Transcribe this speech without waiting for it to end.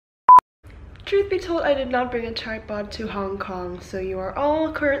Truth be told, I did not bring a tripod to Hong Kong, so you are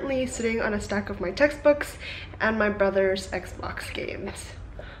all currently sitting on a stack of my textbooks and my brother's Xbox games.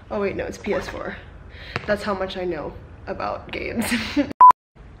 Oh wait, no, it's PS4. That's how much I know about games.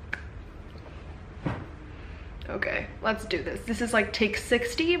 Okay, let's do this. This is like take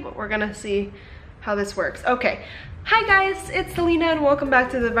 60, but we're gonna see how this works. Okay. Hi guys, it's Selena and welcome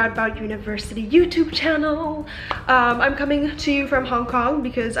back to the Radboud University YouTube channel. I'm coming to you from Hong Kong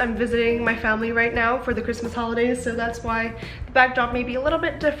because I'm visiting my family right now for the Christmas holidays, so that's why the backdrop may be a little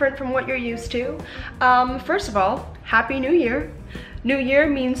bit different from what you're used to. First of all, Happy New Year. New year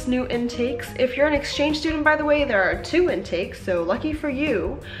means new intakes. If you're an exchange student, by the way, there are 2 intakes, so lucky for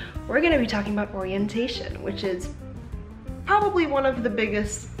you. We're gonna be talking about orientation, which is probably one of the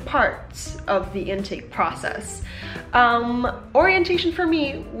biggest parts of the intake process. Orientation for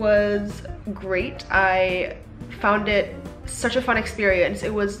me was great. I found it such a fun experience.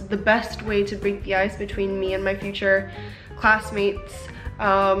 It was the best way to break the ice between me and my future classmates.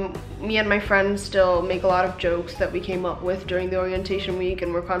 Me and my friends still make a lot of jokes that we came up with during the orientation week,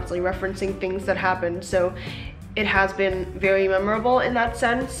 and we're constantly referencing things that happened, so it has been very memorable in that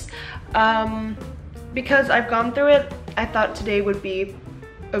sense. Because I've gone through it, I thought today would be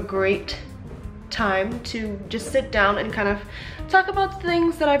a great time to just sit down and kind of talk about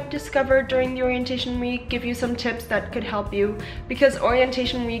things that I've discovered during the orientation week, give you some tips that could help you, because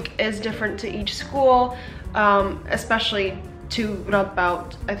orientation week is different to each school, especially to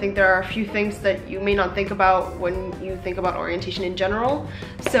Radboud. I think there are a few things that you may not think about when you think about orientation in general.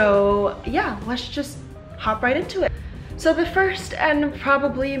 So yeah, let's just hop right into it. So the first and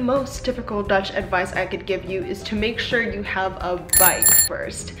probably most typical Dutch advice I could give you is to make sure you have a bike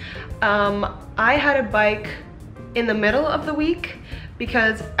first. I had a bike in the middle of the week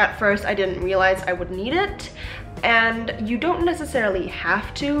because at first I didn't realize I would need it, and you don't necessarily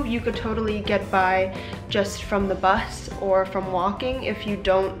have to. You could totally get by just from the bus or from walking if you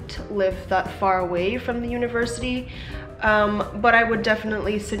don't live that far away from the university. But I would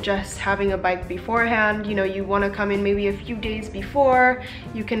definitely suggest having a bike beforehand. You know, you want to come in maybe a few days before.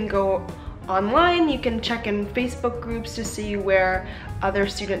 You can go online, you can check in Facebook groups to see where other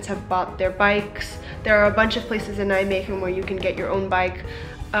students have bought their bikes. There are a bunch of places in Nijmegen where you can get your own bike.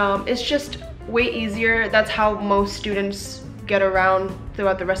 It's just way easier. That's how most students get around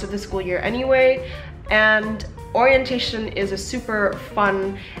throughout the rest of the school year anyway. And orientation is a super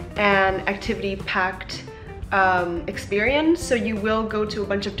fun and activity-packed experience, so you will go to a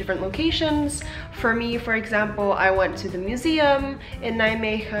bunch of different locations. For me, for example, I went to the museum in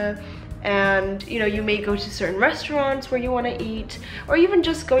Nijmegen, and you know, you may go to certain restaurants where you want to eat, or even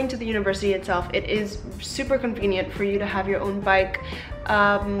just going to the university itself. It is super convenient for you to have your own bike.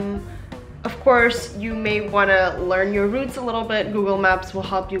 Of course, you may want to learn your routes a little bit. Google Maps will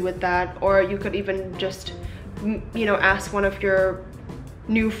help you with that, or you could even just, you know, ask one of your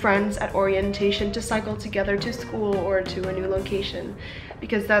new friends at orientation to cycle together to school or to a new location,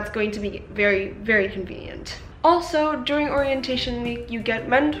 because that's going to be very, very convenient. Also, during orientation week, you get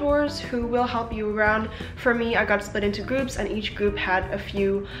mentors who will help you around. For me, I got split into groups, and each group had a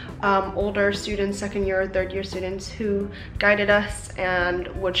few older students, 2nd year or 3rd year students, who guided us and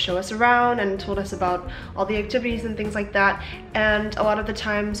would show us around and told us about all the activities and things like that. And a lot of the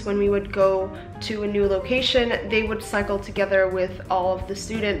times when we would go to a new location, they would cycle together with all of the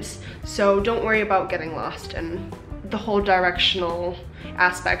students, so don't worry about getting lost and the whole directional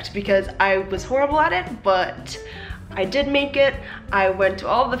aspect, because I was horrible at it, but I did make it. I went to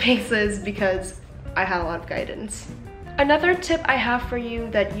all the places because I had a lot of guidance. Another tip I have for you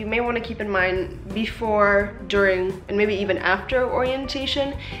that you may want to keep in mind before, during, and maybe even after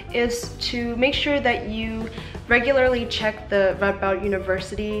orientation is to make sure that you regularly check the Radboud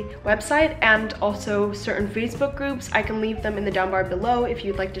University website and also certain Facebook groups. I can leave them in the down bar below if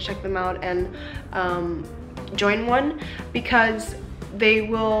you'd like to check them out and join one, because they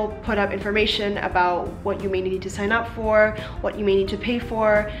will put up information about what you may need to sign up for, what you may need to pay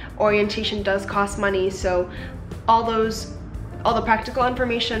for. Orientation does cost money, so all the practical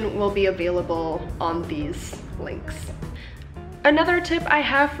information will be available on these links. Another tip I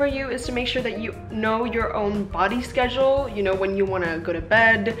have for you is to make sure that you know your own body schedule. You know, when you want to go to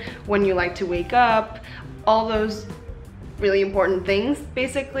bed, when you like to wake up, all those really important things,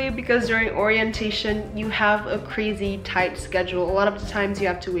 basically, because during orientation you have a crazy tight schedule. A lot of the times you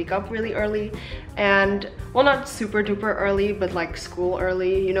have to wake up really early, and well, not super duper early, but like school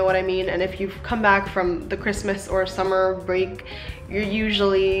early, you know what I mean? And if you've come back from the Christmas or summer break, you're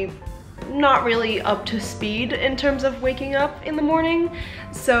usually not really up to speed in terms of waking up in the morning.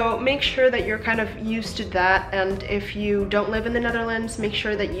 So make sure that you're kind of used to that, and if you don't live in the Netherlands, make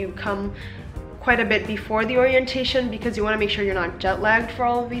sure that you come quite a bit before the orientation because you want to make sure you're not jet lagged for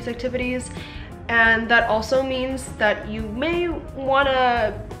all of these activities. And that also means that you may want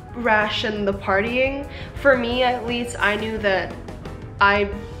to ration the partying. For me at least, I knew that I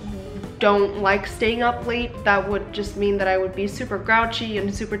don't like staying up late. That would just mean that I would be super grouchy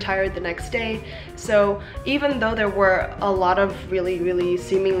and super tired the next day. So even though there were a lot of really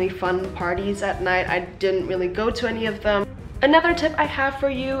seemingly fun parties at night, I didn't really go to any of them. Another tip I have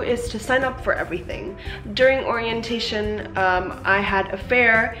for you is to sign up for everything. During orientation, I had a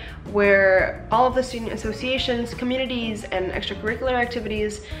fair where all of the student associations, communities, and extracurricular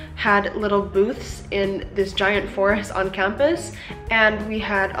activities had little booths in this giant forest on campus, and we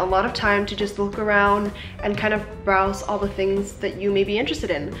had a lot of time to just look around and kind of browse all the things that you may be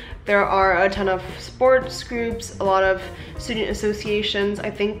interested in. There are a ton of sports groups, a lot of student associations. I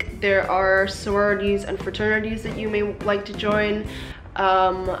think there are sororities and fraternities that you may like to join.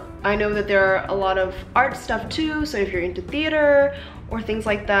 I know that there are a lot of art stuff too, so if you're into theater or things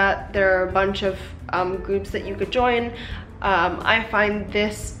like that, there are a bunch of groups that you could join. I find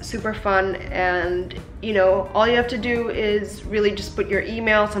this super fun, and you know, all you have to do is really just put your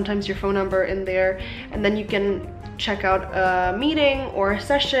email, sometimes your phone number in there, and then you can check out a meeting or a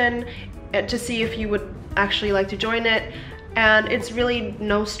session to see if you would actually like to join it. And it's really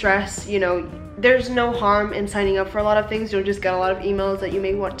no stress, you know, there's no harm in signing up for a lot of things. You'll just get a lot of emails that you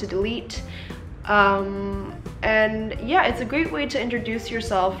may want to delete. And yeah, it's a great way to introduce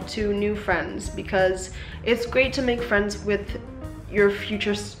yourself to new friends, because it's great to make friends with your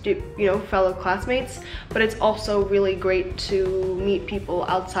future fellow classmates, but it's also really great to meet people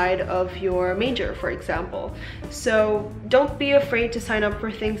outside of your major, for example. So don't be afraid to sign up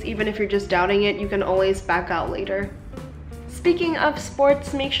for things. Even if you're just doubting it, you can always back out later. Speaking of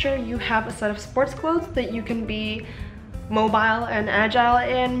sports, make sure you have a set of sports clothes that you can be mobile and agile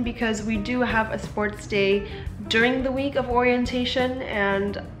in, because we do have a sports day during the week of orientation,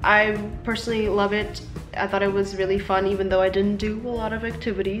 and I personally love it. I thought it was really fun, even though I didn't do a lot of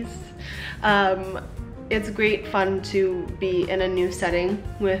activities. It's great fun to be in a new setting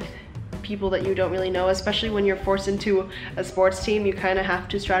with people that you don't really know, especially when you're forced into a sports team. You kind of have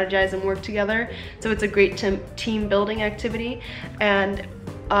to strategize and work together, so it's a great team building activity. And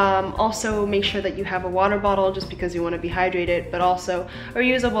also make sure that you have a water bottle, just because you want to be hydrated, but also a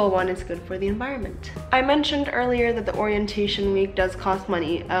reusable one is good for the environment. I mentioned earlier that the orientation week does cost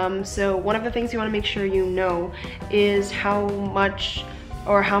money, so one of the things you want to make sure you know is how much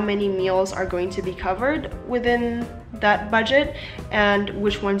or how many meals are going to be covered within that budget and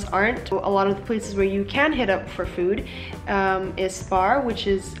which ones aren't. A lot of the places where you can hit up for food is SPAR, which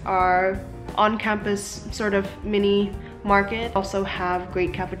is our on-campus sort of mini market. Also have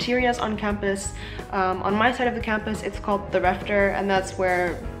great cafeterias on campus. On my side of the campus, it's called the Refter, and that's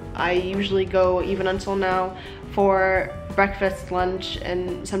where I usually go, even until now, for breakfast, lunch,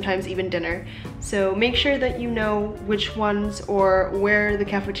 and sometimes even dinner. So make sure that you know which ones or where the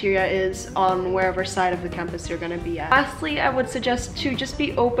cafeteria is on wherever side of the campus you're gonna be at. Lastly, I would suggest to just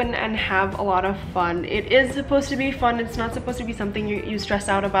be open and have a lot of fun. It is supposed to be fun. It's not supposed to be something you stress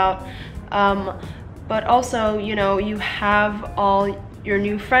out about. But also, you know, you have all your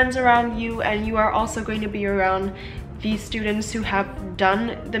new friends around you, and you are also going to be around these students who have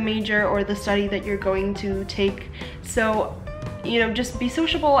done the major or the study that you're going to take. So, you know, just be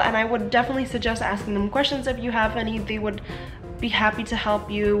sociable, and I would definitely suggest asking them questions if you have any. They would be happy to help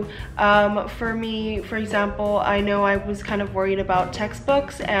you. For me, for example, I know I was kind of worried about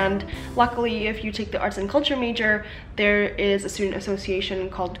textbooks, and luckily if you take the arts and culture major, there is a student association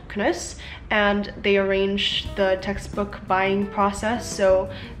called CNUS, and they arrange the textbook buying process, so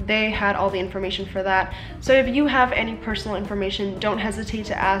they had all the information for that. So if you have any personal information, don't hesitate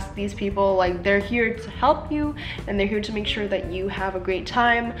to ask these people. Like, they're here to help you, and they're here to make sure that you have a great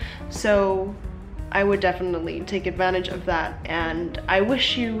time. So I would definitely take advantage of that, and I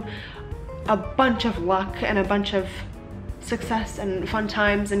wish you a bunch of luck and a bunch of success and fun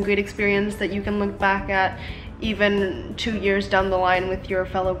times and great experience that you can look back at even 2 years down the line with your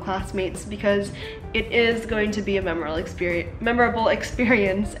fellow classmates, because it is going to be a memorable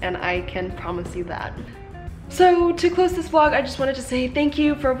experience, and I can promise you that. So to close this vlog, I just wanted to say thank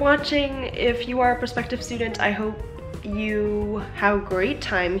you for watching. If you are a prospective student, I hope you have a great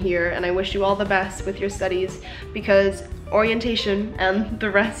time here, and I wish you all the best with your studies, because orientation and the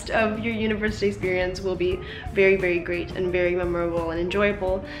rest of your university experience will be very great and very memorable and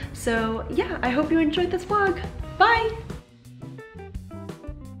enjoyable. So yeah, I hope you enjoyed this vlog. Bye!